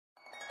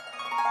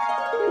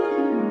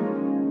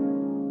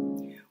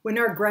When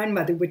our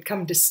grandmother would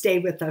come to stay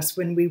with us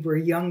when we were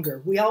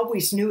younger, we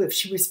always knew if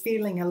she was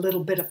feeling a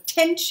little bit of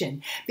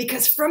tension,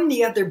 because from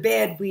the other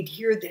bed we'd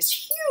hear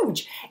this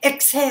huge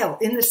exhale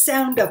in the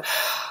sound of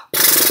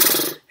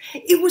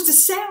it was a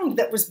sound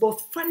that was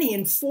both funny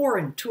and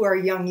foreign to our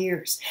young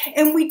ears.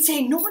 And we'd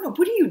say, "Nonna,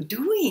 what are you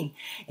doing?"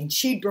 And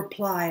she'd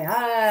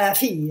reply,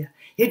 "Fia,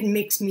 it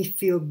makes me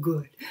feel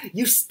good.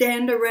 You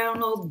stand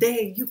around all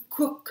day, you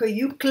cook or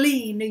you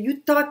clean or you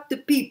talk to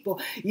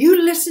people,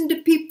 you listen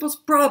to people's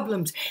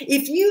problems.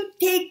 If you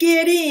take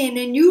it in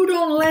and you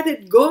don't let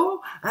it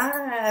go,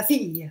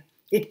 Fia,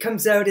 it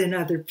comes out in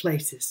other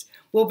places."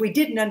 Well, we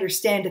didn't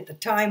understand at the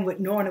time what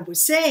Nonna was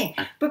saying,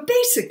 but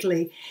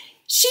basically,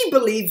 she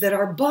believed that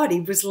our body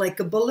was like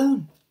a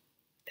balloon.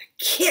 The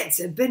kids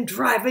have been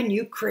driving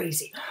you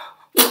crazy.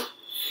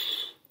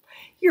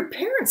 Your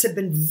parents have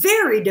been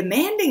very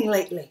demanding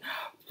lately.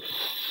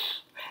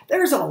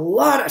 There's a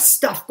lot of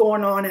stuff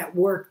going on at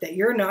work that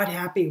you're not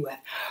happy with.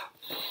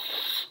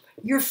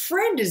 Your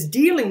friend is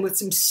dealing with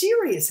some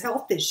serious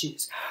health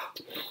issues.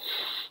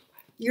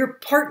 Your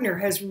partner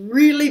has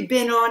really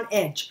been on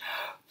edge.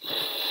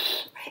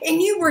 And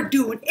you were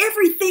doing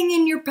everything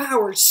in your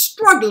power,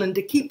 struggling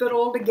to keep it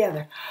all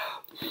together.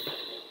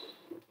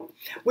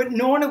 What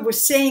Nonna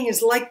was saying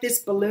is like this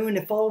balloon,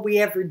 if all we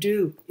ever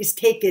do is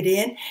take it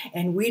in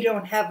and we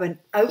don't have an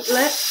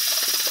outlet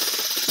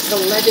to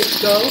let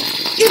it go,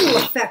 it'll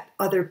affect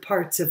other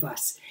parts of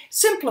us.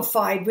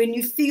 Simplified, when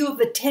you feel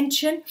the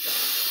tension,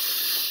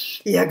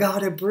 you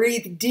gotta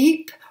breathe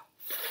deep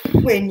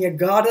when you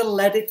gotta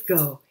let it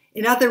go.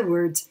 In other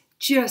words,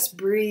 just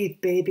breathe,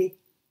 baby.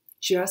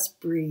 Just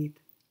breathe.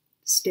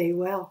 Stay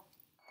well.